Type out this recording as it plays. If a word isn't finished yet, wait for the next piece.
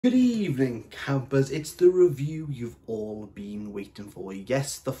Good evening, campers. It's the review you've all been waiting for.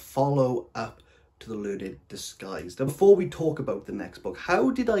 Yes, the follow-up to The Learned Disguised. Now, before we talk about the next book, how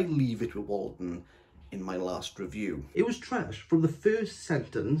did I leave it with Waldun in my last review? It was trash. From the first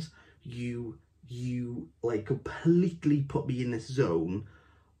sentence, you like completely put me in this zone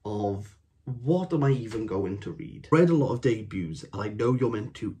of what am I even going to read? Read a lot of debuts, and I know you're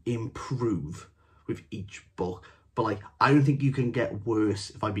meant to improve with each book. But like, I don't think you can get worse,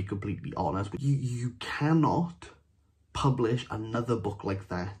 if I be completely honest. You cannot publish another book like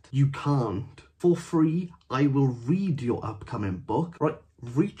that. You can't. For free, I will read your upcoming book. Right,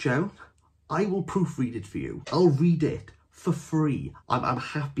 reach out. I will proofread it for you. I'll read it for free. I'm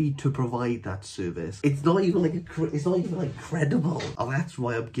happy to provide that service. It's not even like credible. And that's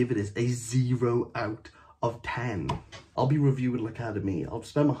why I'm giving this a 0 out of 10. I'll be reviewing L'Académie. I'll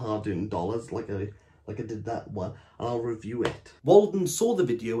spend my hard-earned dollars like I did that one, and I'll review it. Waldun saw the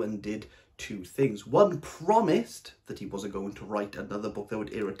video and did two things. One, promised that he wasn't going to write another book that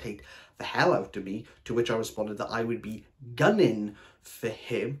would irritate the hell out of me, to which I responded that I would be gunning for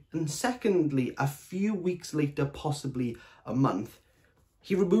him. And secondly, a few weeks later, possibly a month,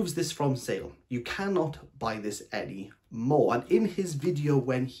 he removes this from sale. You cannot buy this anymore. And in his video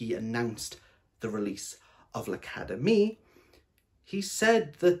when he announced the release of L'Académie, he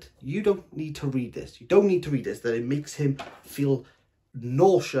said that you don't need to read this. You don't need to read this, that it makes him feel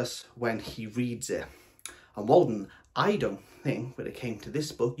nauseous when he reads it. And Walden, I don't think when it came to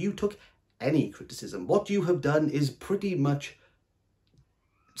this book, you took any criticism. What you have done is pretty much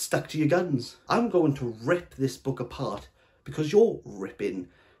stuck to your guns. I'm going to rip this book apart because you're ripping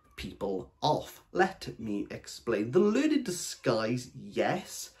people off. Let me explain. The Learned Disguise,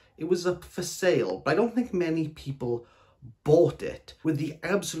 yes, it was up for sale, but I don't think many people bought it. With the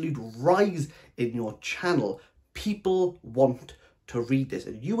absolute rise in your channel, people want to read this,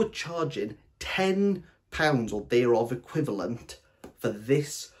 and you were charging £10 or thereof equivalent for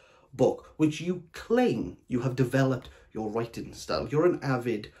this book, which you claim you have developed your writing style. You're an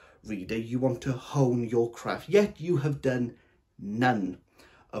avid reader, you want to hone your craft, yet you have done none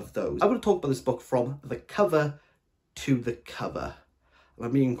of those. I want to talk about this book from the cover to the cover, and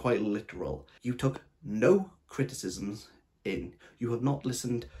I'm being quite literal. You took no criticisms in. You have not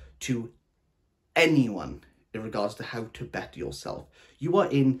listened to anyone in regards to how to better yourself. You are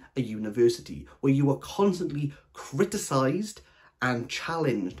in a university where you are constantly criticised and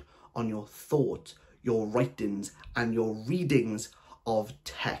challenged on your thoughts, your writings, and your readings of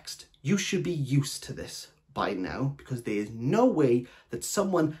text. You should be used to this by now, because there is no way that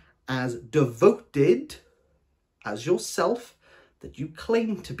someone as devoted as yourself, that you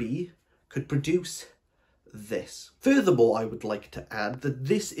claim to be, could produce this. Furthermore, I would like to add that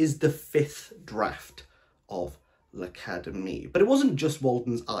this is the 5th draft of L'Académie. But it wasn't just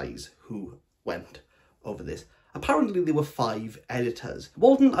Waldun's eyes who went over this. Apparently there were 5 editors.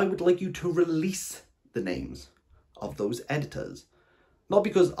 Waldun, I would like you to release the names of those editors. Not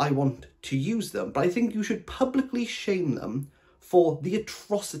because I want to use them, but I think you should publicly shame them for the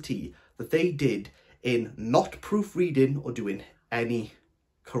atrocity that they did in not proofreading or doing any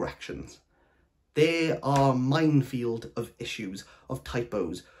corrections. There are a minefield of issues, of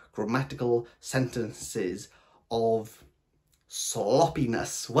typos, grammatical sentences, of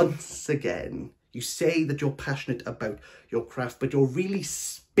sloppiness. Once again, you say that you're passionate about your craft, but you're really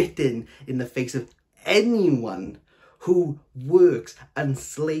spitting in the face of anyone who works and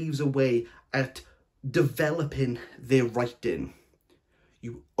slaves away at developing their writing.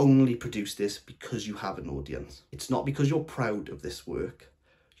 You only produce this because you have an audience. It's not because you're proud of this work.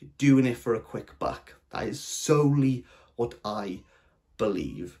 You're doing it for a quick buck. That is solely what I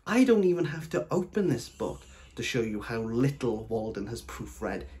believe. I don't even have to open this book to show you how little Walden has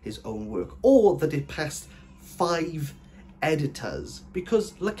proofread his own work, or that it passed 5 editors,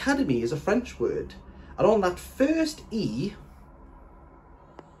 because L'Académie is a French word, and on that first E,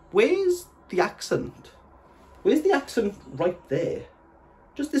 where's the accent? Where's the accent right there?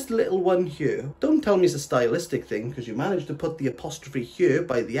 Just this little one here. Don't tell me it's a stylistic thing, because you managed to put the apostrophe here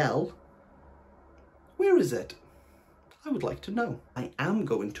by the L. Where is it? I would like to know. I am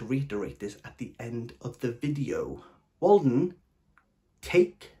going to reiterate this at the end of the video. Walden,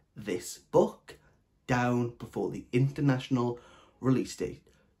 take this book down before the international release date.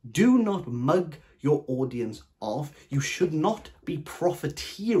 Do not mug your audience off. You should not be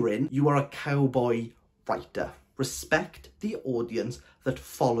profiteering. You are a cowboy writer. Respect the audience that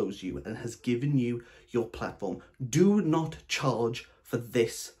follows you and has given you your platform. Do not charge for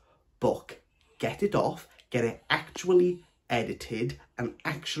this book. Get it off, get it actually edited, and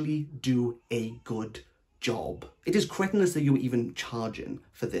actually do a good job. It is cretinous that you're even charging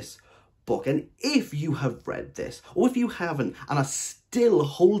for this book. And if you have read this, or if you haven't and are still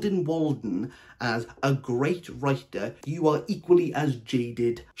holding Walden as a great writer, you are equally as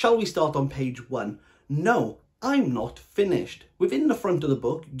jaded. Shall we start on page 1? No, I'm not finished. Within the front of the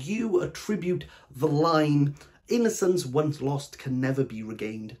book, you attribute the line, "Innocence once lost can never be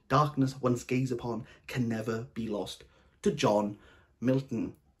regained. Darkness once gazed upon can never be lost," to John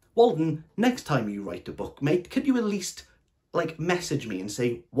Milton. Walden, next time you write a book, mate, could you at least, like, message me and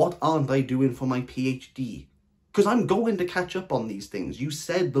say, what aren't I doing for my PhD? Because I'm going to catch up on these things. You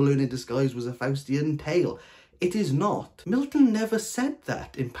said The Learned Disguise was a Faustian tale. It is not. Milton never said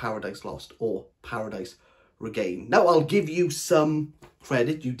that in Paradise Lost or Paradise Regained. Now, I'll give you some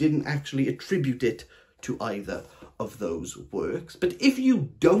credit. You didn't actually attribute it to either of those works. But if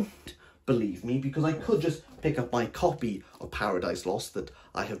you don't believe me, because I could just pick up my copy of Paradise Lost that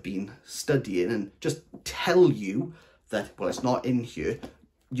I have been studying and just tell you that, well, it's not in here,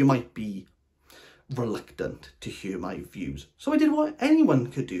 you might be reluctant to hear my views. So I did what anyone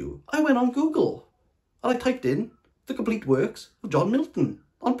could do. I went on Google and I typed in the complete works of John Milton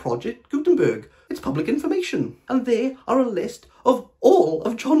on Project Gutenberg. It's public information. And there are a list of all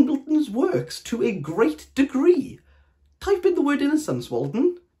of John Milton's works to a great degree. Type in the word innocence,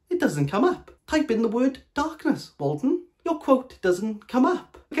 Walden. It doesn't come up. Type in the word darkness, Walden. Your quote doesn't come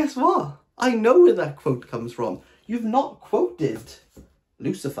up. Guess what? I know where that quote comes from. You've not quoted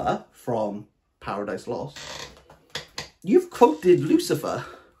Lucifer from Paradise Lost. You've quoted Lucifer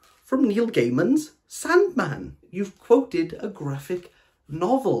from Neil Gaiman's Sandman. You've quoted a graphic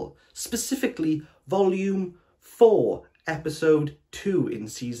novel, specifically Volume 4, Episode 2 in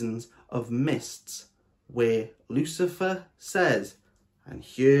Seasons of Mists, where Lucifer says, and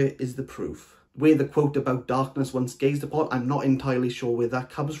here is the proof. Where the quote about darkness once gazed upon, I'm not entirely sure where that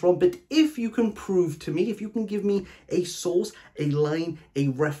comes from, but if you can prove to me, if you can give me a source, a line, a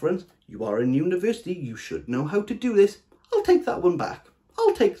reference, you are in university, you should know how to do this, I'll take that one back.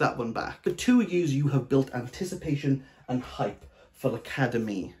 I'll take that one back. For 2 years you have built anticipation and hype for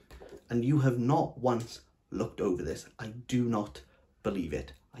L'Académie, and you have not once looked over this. I do not believe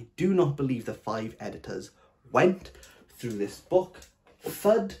it. I do not believe the 5 editors went through this book,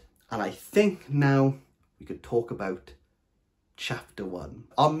 thud, and I think now we could talk about chapter 1.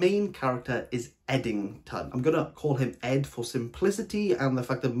 Our main character is Eddington. I'm going to call him Ed for simplicity and the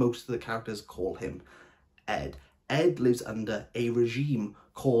fact that most of the characters call him Ed. Ed lives under a regime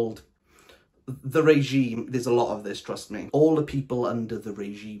called the regime. There's a lot of this, trust me. All the people under the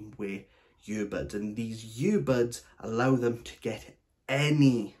regime wear earbuds, and these earbuds allow them to get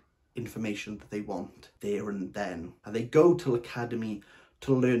any information that they want there and then. And they go to L'Académie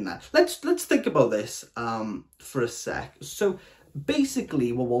to learn that. Let's think about this for a sec. So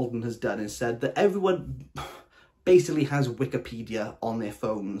basically what Walden has done is said that everyone basically has Wikipedia on their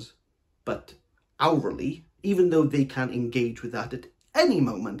phones, but hourly, even though they can engage with that at any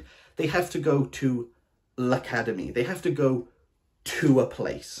moment, they have to go to L'Académie. They have to go to a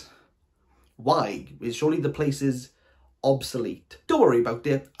place. Why? Surely the place is obsolete. Don't worry about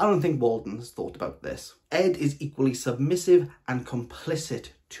it. I don't think Walden has thought about this. Ed is equally submissive and complicit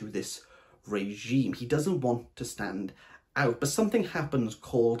to this regime. He doesn't want to stand out, but something happens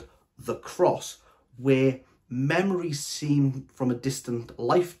called the cross, where memories seen from a distant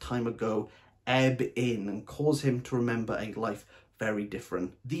lifetime ago ebb in and cause him to remember a life very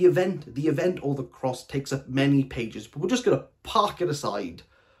different. The event or the cross takes up many pages, but we're just going to park it aside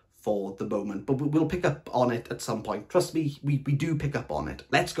for the moment, but we'll pick up on it at some point. Trust me, we do pick up on it.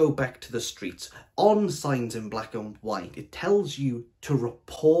 Let's go back to the streets. On signs in black and white, it tells you to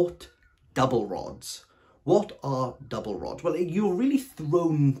report double rods. What are double rods? Well, you're really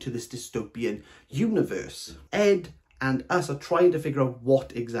thrown to this dystopian universe. Ed and us are trying to figure out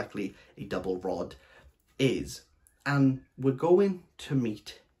what exactly a double rod is. And we're going to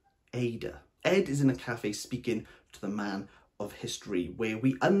meet Ada. Ed is in a cafe speaking to the man of history, where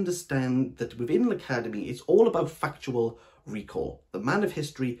we understand that within L'Académie it's all about factual recall. The man of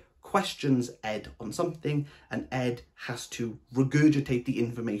history questions Ed on something and Ed has to regurgitate the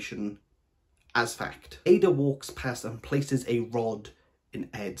information as fact. Ada walks past and places a rod in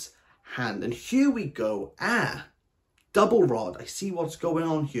Ed's hand, and here we go. Double rod. I see what's going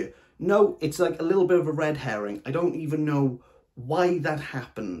on here. No, it's like a little bit of a red herring. I don't even know why that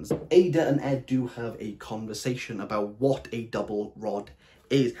happens. Ada and Ed do have a conversation about what a double rod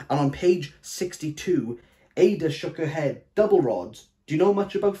is. And on page 62, Ada shook her head. Double rods. Do you know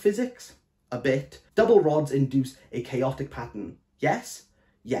much about physics? A bit. Double rods induce a chaotic pattern. Yes?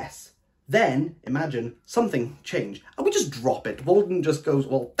 Yes. Then, imagine, something changed, and we just drop it. Walden just goes,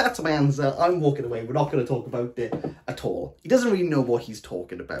 well, that's my answer, I'm walking away, we're not going to talk about it at all. He doesn't really know what he's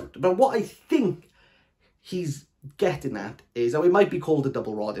talking about. But what I think he's getting at is, oh, it might be called a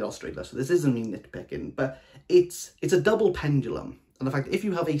double rod in Australia, so this isn't me nitpicking, but it's a double pendulum. And the fact that if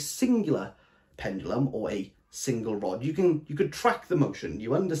you have a singular pendulum or a single rod, you could track the motion.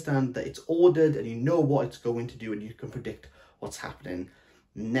 You understand that it's ordered and you know what it's going to do and you can predict what's happening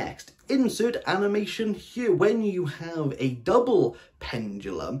next. Insert animation here. When you have a double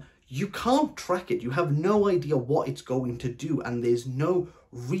pendulum, you can't track it. You have no idea what it's going to do and there's no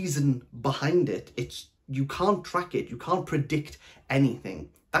reason behind it. You can't track it. You can't predict anything.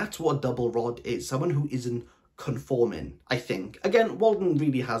 That's what a double rod is. Someone who isn't conforming, I think. Again, Walden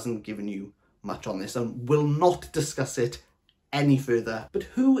really hasn't given you much on this and will not discuss it any further. But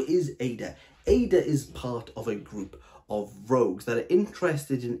who is Ada? Ada is part of a group of rogues that are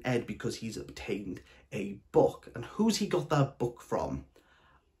interested in Ed because he's obtained a book. And who's he got that book from?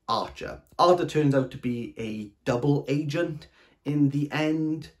 Archer. Archer turns out to be a double agent in the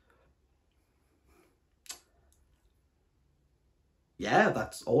end. Yeah,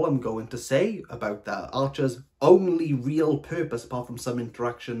 that's all I'm going to say about that. Archer's only real purpose, apart from some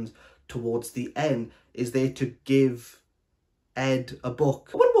interactions towards the end, is there to give Ed a book.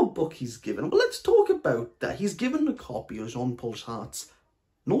 I wonder what book he's given. Well, let's talk about that. He's given a copy of Jean-Paul Sartre's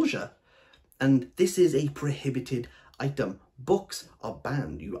Nausea. And this is a prohibited item. Books are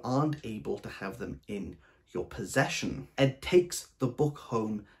banned. You aren't able to have them in your possession. Ed takes the book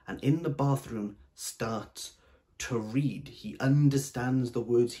home and in the bathroom starts to read. He understands the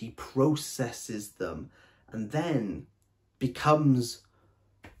words, he processes them, and then becomes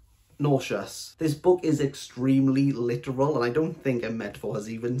nauseous. This book is extremely literal, and I don't think a metaphor has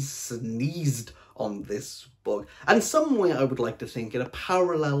even sneezed on this book. And somewhere I would like to think in a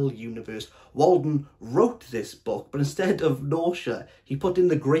parallel universe, Walden wrote this book, but instead of nausea, he put in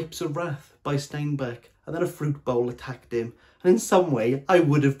The Grapes of Wrath by Steinbeck, and then a fruit bowl attacked him. And in some way, I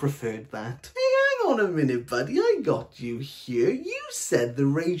would have preferred that. Hey, hang on a minute, buddy, I got you here. You said the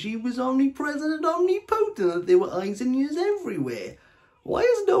regime was omnipresent and omnipotent, that there were eyes and ears everywhere. Why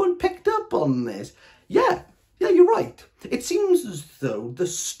has no one picked up on this? Yeah, you're right. It seems as though the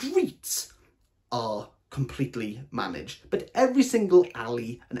streets are completely managed, but every single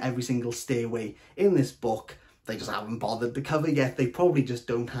alley and every single stairway in this book, they just haven't bothered to cover yet. They probably just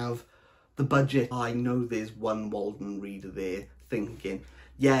don't have the budget. I know there's one Walden reader there thinking,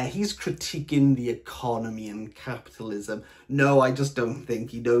 yeah, he's critiquing the economy and capitalism. No, I just don't think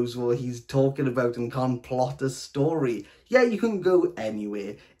he knows what he's talking about and can't plot a story. Yeah, you can go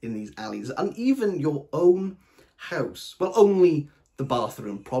anywhere in these alleys, and even your own house. Well, only the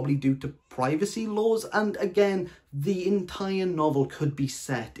bathroom, probably due to privacy laws. And again, the entire novel could be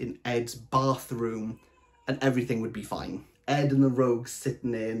set in Ed's bathroom and everything would be fine. Ed and the rogues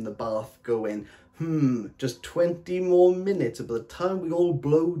sitting there in the bath going, just 20 more minutes, and by the time we all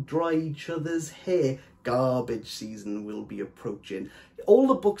blow dry each other's hair, garbage season will be approaching. All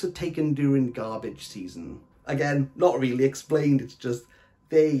the books are taken during garbage season. Again, not really explained, it's just,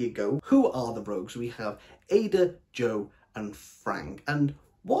 there you go. Who are the rogues? We have Ada, Joe, and Frank. And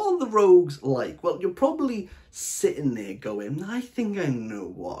what are the rogues like? Well, you're probably sitting there going, I think I know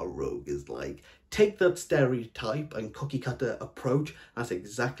what a rogue is like. Take that stereotype and cookie cutter approach, that's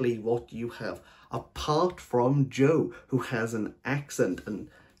exactly what you have. Apart from Joe, who has an accent, and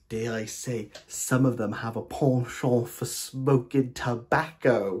dare I say, some of them have a penchant for smoking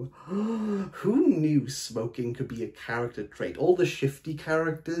tobacco. Who knew smoking could be a character trait? All the shifty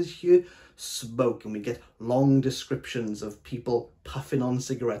characters here smoke, and we get long descriptions of people puffing on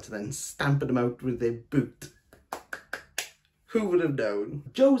cigarettes and then stamping them out with their boot. Who would have known?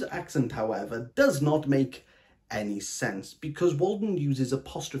 Joe's accent, however, does not make any sense because Walden uses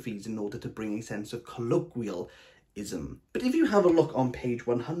apostrophes in order to bring a sense of colloquialism. But if you have a look on page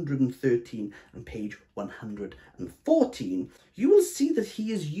 113 and page 114, you will see that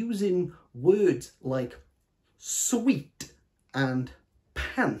he is using words like sweet and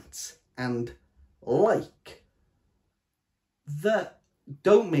pants and like that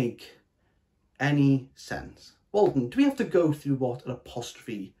don't make any sense. Walden, do we have to go through what an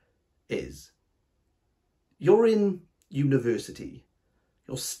apostrophe is? You're in university,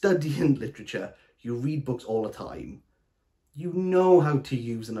 you're studying literature, you read books all the time. You know how to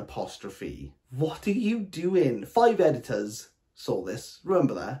use an apostrophe. What are you doing? 5 editors saw this,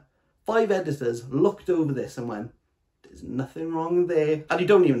 remember that? 5 editors looked over this and went, there's nothing wrong there. And you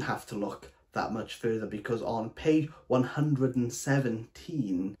don't even have to look that much further because on page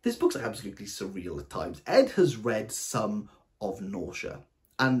 117, this book's absolutely surreal at times. Ed has read some of Nausea.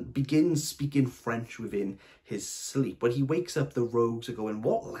 and begins speaking French within his sleep. When he wakes up, the rogues are going,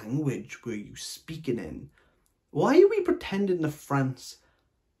 "What language were you speaking in? Why are we pretending that France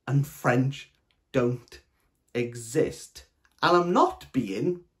and French don't exist?" And I'm not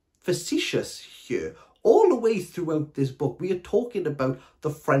being facetious here. All the way throughout this book, we are talking about the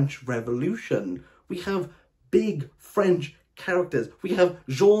French Revolution. We have big French characters. We have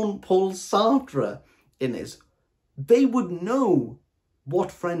Jean-Paul Sartre in this. They would know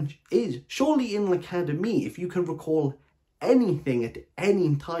what French is. Surely in L'Académie, if you can recall anything at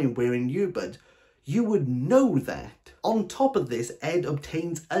any time wearing earbuds, you would know that. On top of this, Ed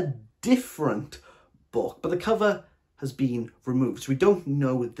obtains a different book, but the cover has been removed, so we don't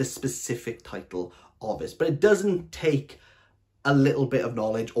know the specific title of it. But it doesn't take a little bit of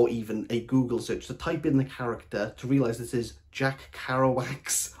knowledge or even a Google search to type in the character to realise this is Jack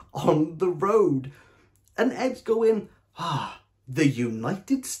Kerouac's On the Road. And Ed's going, the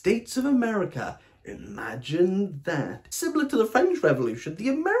United States of America. Imagine that. Similar to the French Revolution, the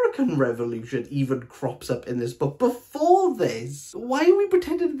American Revolution even crops up in this book before this. Why are we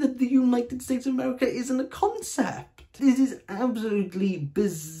pretending that the United States of America isn't a concept? This is absolutely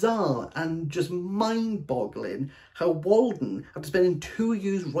bizarre and just mind-boggling how Walden, after spending 2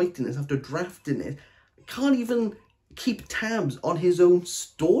 years writing this, after drafting it, can't even keep tabs on his own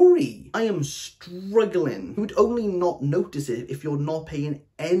story. I am struggling. You would only not notice it if you're not paying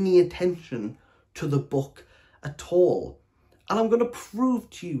any attention to the book at all. And I'm going to prove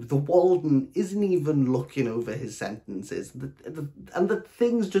to you the Walden isn't even looking over his sentences, and that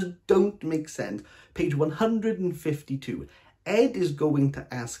things just don't make sense. Page 152. Ed is going to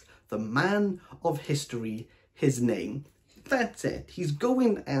ask the man of history his name. That's it. He's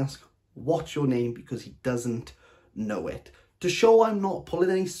going to ask, "What's your name?" because he doesn't know it. To show I'm not pulling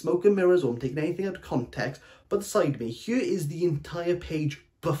any smoke and mirrors or I'm taking anything out of context, but beside me, here is the entire page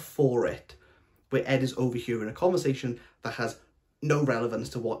before it, where Ed is overhearing a conversation that has no relevance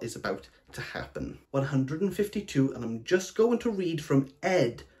to what is about to happen. 152, and I'm just going to read from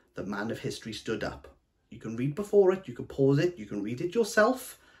Ed, the man of history stood up. You can read before it, you can pause it, you can read it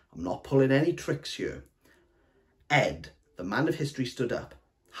yourself. I'm not pulling any tricks here. Ed, the man of history stood up.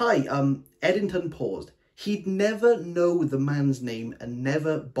 Hi, Eddington paused. He'd never know the man's name and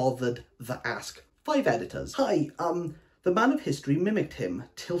never bothered the ask. 5 editors. Hi, the man of history mimicked him,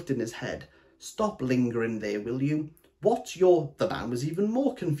 tilting his head. Stop lingering there, will you? What's your... The man was even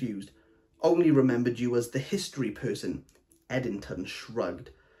more confused. Only remembered you as the history person. Eddington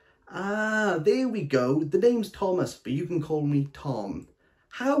shrugged. Ah, there we go. The name's Thomas, but you can call me Tom.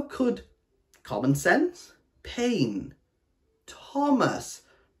 How could... Common sense? Pain. Thomas.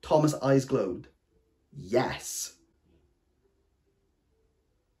 Thomas' eyes glowed. Yes.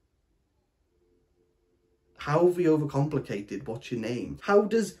 How have we overcomplicated what's your name? How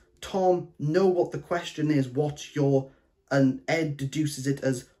does Tom know what the question is, what's your... And Ed deduces it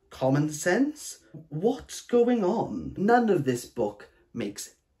as common sense? What's going on? None of this book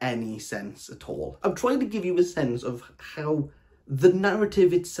makes any sense at all. I'm trying to give you a sense of how the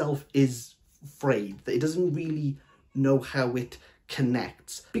narrative itself is frayed, that it doesn't really know how it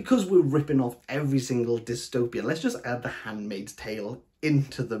connects. Because we're ripping off every single dystopian, let's just add The Handmaid's Tale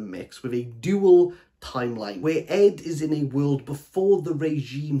into the mix with a dual timeline where Ed is in a world before the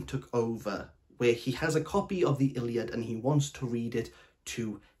regime took over, where he has a copy of the Iliad and he wants to read it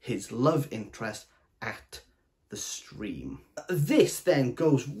to his love interest at the stream. This then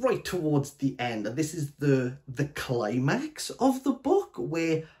goes right towards the end, and this is the climax of the book,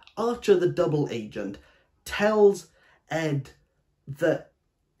 where Archer, the double agent, tells Ed that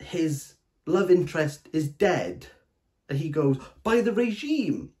his love interest is dead, and he goes, by the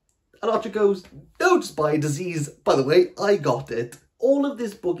regime. And Archer goes, no, just by a disease. By the way, I got it. All of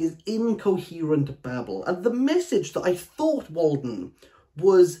this book is incoherent babble, and the message that I thought Walden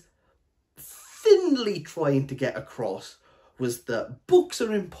was thinly trying to get across was that books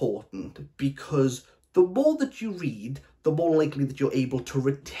are important because the more that you read, the more likely that you're able to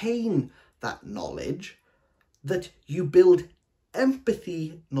retain that knowledge, that you build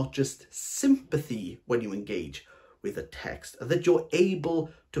empathy, not just sympathy, when you engage with a text, that you're able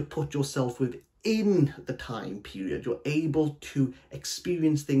to put yourself within the time period, you're able to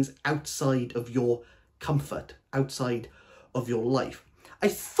experience things outside of your comfort, outside of your life. I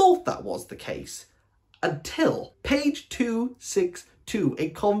thought that was the case until page 262, a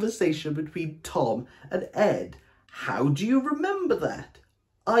conversation between Tom and Ed. How do you remember that?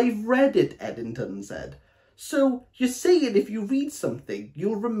 I've read it, Eddington said. So you're saying if you read something,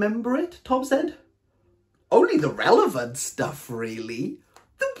 you'll remember it? Tom said. Only the relevant stuff, really.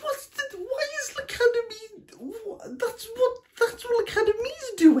 Then why is L'Académie... That's what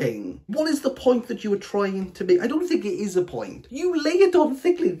L'Académie's doing? What is the point that you were trying to make? I don't think it is a point. You lay it on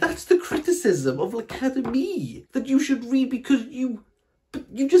thickly. That's the criticism of L'Académie. That you should read because you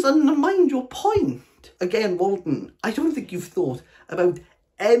just undermined your point. Again, Walden, I don't think you've thought about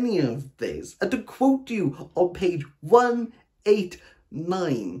any of this. And to quote you on page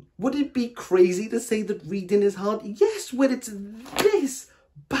 189, would it be crazy to say that reading is hard? Yes, when it's this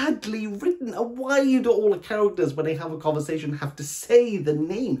badly written. And why do all the characters, when they have a conversation, have to say the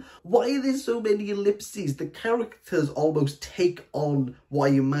name? Why are there so many ellipses? The characters almost take on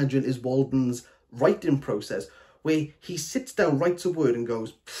what I imagine is Walden's writing process, where he sits down, writes a word and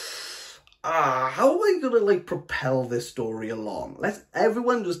goes, how am I gonna like propel this story along? Let's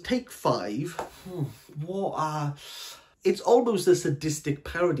everyone just take 5. It's almost a sadistic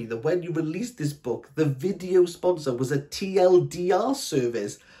parody that when you released this book, the video sponsor was a TLDR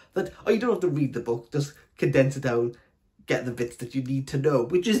service that, oh, you don't have to read the book, just condense it down, get the bits that you need to know,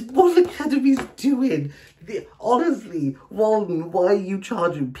 which is what L'Académie's doing. Honestly, Walden, why are you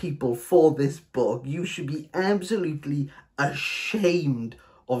charging people for this book? You should be absolutely ashamed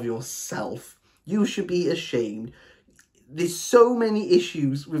of yourself. You should be ashamed. There's so many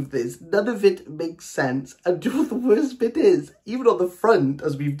issues with this. None of it makes sense. And do you know what the worst bit is? Even on the front,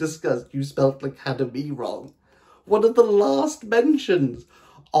 as we've discussed, you spelled L'Académie wrong. One of the last mentions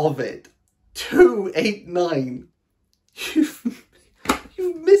of it, 289. You've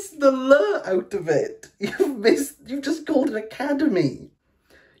missed the lure out of it. You've just called it Academy.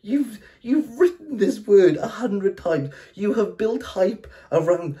 You've written this word 100 times. You have built hype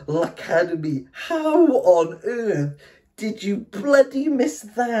around L'Académie. How on earth did you bloody miss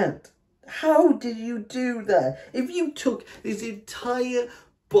that? How did you do that? If you took this entire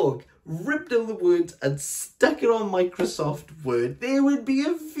book, ripped out the words and stuck it on Microsoft Word, there would be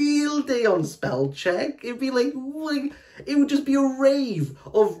a field day on spell check. It'd be like it would just be a rave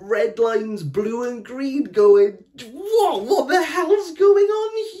of red lines, blue and green going, what the hell's going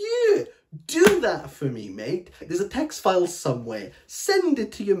on here? Do that for me, mate. There's a text file somewhere. Send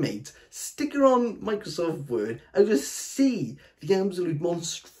it to your mates. Stick it on Microsoft Word and just see the absolute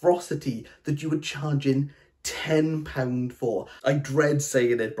monstrosity that you were charging £10 for. I dread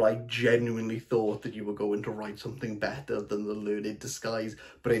saying it, but I genuinely thought that you were going to write something better than The Learned Disguise.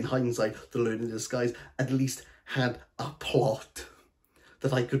 But in hindsight, The Learned Disguise at least had a plot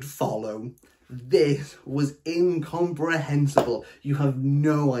that I could follow. This was incomprehensible. You have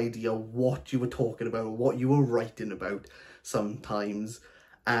no idea what you were talking about, what you were writing about sometimes.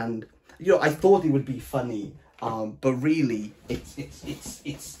 And, you know, I thought it would be funny, but really,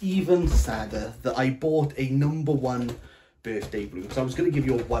 it's even sadder that I bought a #1 birthday balloon. So I was going to give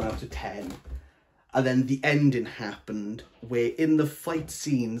you a 1 out of 10. And then the ending happened where in the fight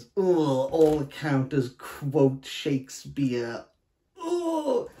scenes, all the characters quote Shakespeare.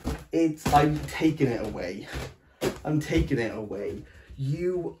 I'm taking it away. I'm taking it away.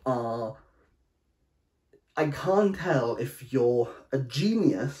 You are... I can't tell if you're a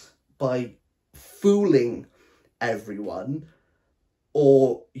genius by fooling everyone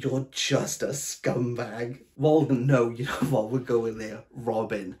or you're just a scumbag. Walden, no, you know what, we're going there.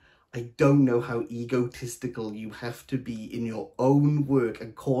 Robin, I don't know how egotistical you have to be in your own work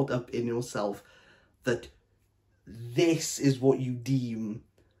and caught up in yourself that this is what you deem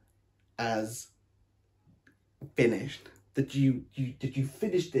as finished. That you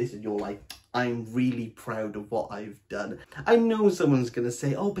finish this and you're like, I'm really proud of what I've done. I know someone's going to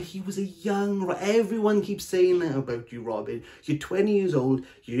say, oh, but he was a young... Everyone keeps saying that about you, Robin. You're 20 years old,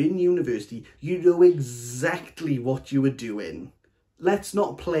 you're in university, you know exactly what you were doing. Let's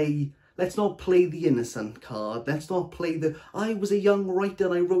not play the innocent card. Let's not play the, I was a young writer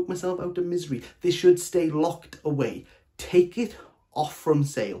and I wrote myself out of misery. This should stay locked away. Take it off from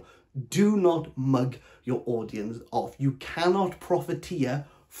sale. Do not mug your audience off. You cannot profiteer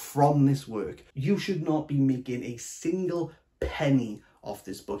from this work. You should not be making a single penny off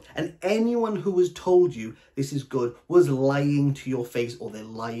this book. And anyone who has told you this is good was lying to your face, or they're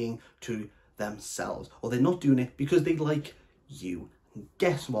lying to themselves, or they're not doing it because they like you. And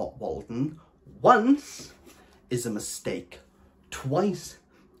guess what, Walden? Once is a mistake. Twice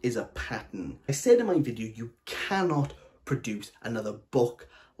is a pattern. I said in my video, you cannot produce another book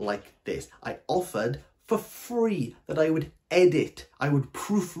like this. I offered for free that I would edit, I would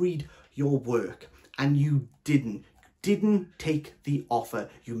proofread your work, and you didn't take the offer.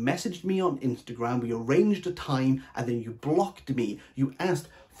 You messaged me on Instagram, we arranged a time, and then you blocked me. You asked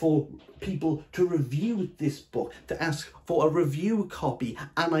for people to review this book, to ask for a review copy,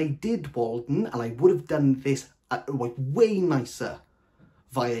 and I did, Walden, and I would have done this way nicer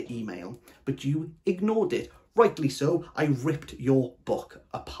via email, but you ignored it. Rightly so, I ripped your book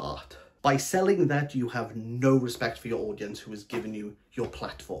apart. By selling that, you have no respect for your audience who has given you your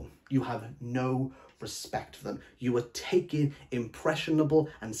platform. You have no respect for them. You are taking impressionable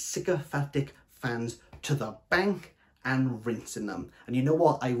and sycophantic fans to the bank and rinsing them. And you know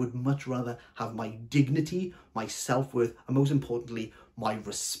what? I would much rather have my dignity, my self-worth, and most importantly, my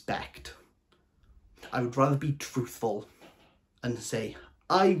respect. I would rather be truthful and say,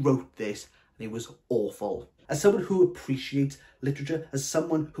 I wrote this and it was awful. As someone who appreciates literature, as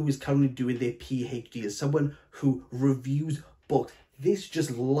someone who is currently doing their PhD, as someone who reviews books, this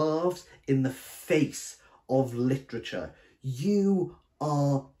just laughs in the face of literature. You're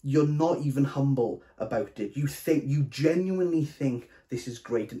not even humble about it. You genuinely think this is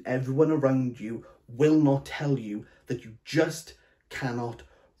great, and everyone around you will not tell you that you just cannot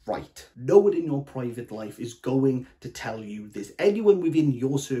write. No one in your private life is going to tell you this. Anyone within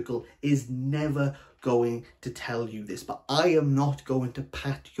your circle is never going to tell you this, but I am not going to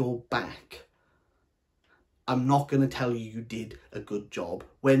pat your back. I'm not going to tell you did a good job,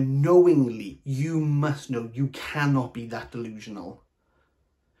 when knowingly you must know you cannot be that delusional.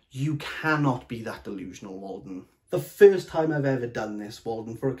 You cannot be that delusional, Walden. The first time I've ever done this,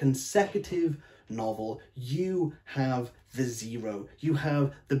 Walden, for a consecutive novel, you have the 0. You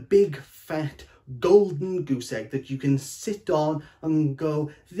have the big fat golden goose egg that you can sit on and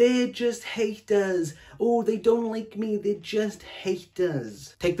go, they're just haters. Oh, they don't like me. They're just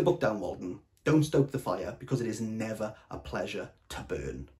haters. Take the book down, Walden. Don't stoke the fire, because it is never a pleasure to burn.